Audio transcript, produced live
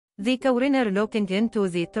The coroner looking into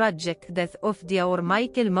the tragic death of Dr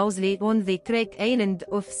Michael Mosley on the Craig Island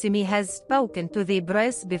of Symi has spoken to the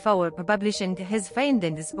press before publishing his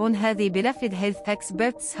findings on how the beloved health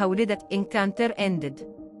experts how that encounter ended.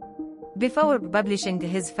 Before publishing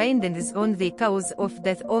his findings on the cause of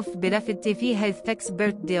death of beloved TV health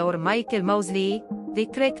expert Dr Michael Mosley, the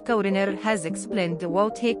Craig coroner has explained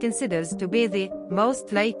what he considers to be the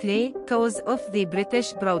most likely cause of the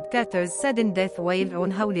British broadcaster's sudden death while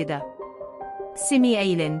on holiday. Symi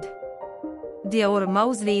Island. Dr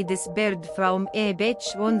Mosley disappeared from a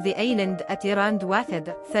beach on the island at around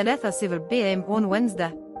 1:03 p.m. on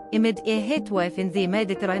Wednesday, amid a heatwave in the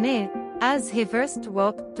Mediterranean, as he first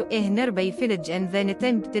walked to a nearby village and then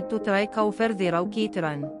attempted to trek over the rocky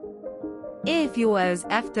terrain. A few hours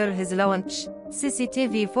after his launch,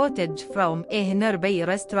 CCTV footage from a nearby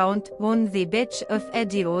restaurant on the beach of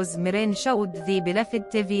Adios Marine showed the beloved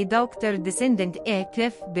TV doctor descending a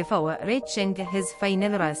cliff before reaching his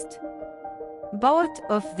final rest. Part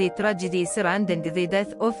of the tragedy surrounding the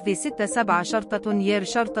death of the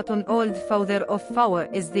 17-year-old father of four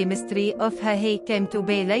is the mystery of how he came to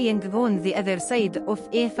be lying on the other side of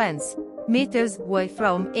a fence, meters away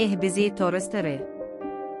from a busy tourist area.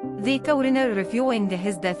 The coroner reviewing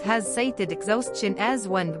his death has cited exhaustion as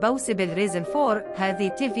one possible reason for how the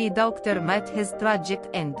TV doctor met his tragic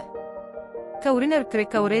end. Coroner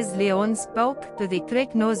Craig Leon spoke to the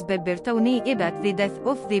Craig newspaper Tony about the death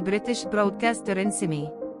of the British broadcaster in Symi.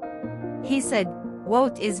 He said,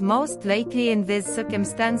 "What is most likely in these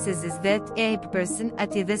circumstances is that a person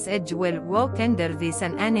at this age will walk under the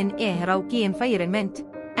sun and in a rocky environment,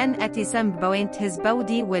 and at some point his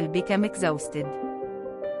body will become exhausted."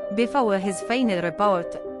 Before his final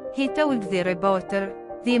report, he told the reporter,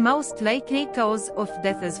 "The most likely cause of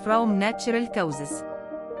death is from natural causes."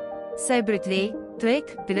 Separately, Craig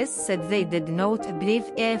police said they did not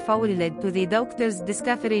believe a foul led to the doctor's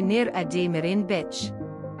discovery near a marine beach.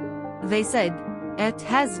 They said, "It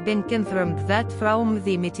has been confirmed that from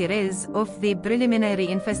the materials of the preliminary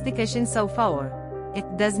investigation so far,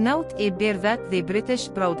 it does not appear that the British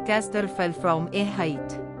broadcaster fell from a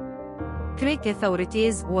height." Craig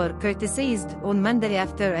authorities were criticized on Monday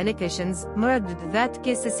after allegations made that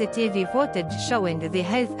CCTV footage showing the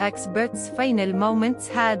health expert's final moments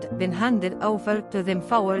had been handed over to them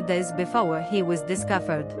 4 days before he was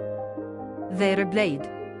discovered. They replied,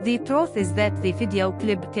 "The truth is that the video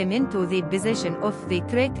clip came into the possession of the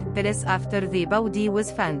Craig police after the body was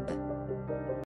found."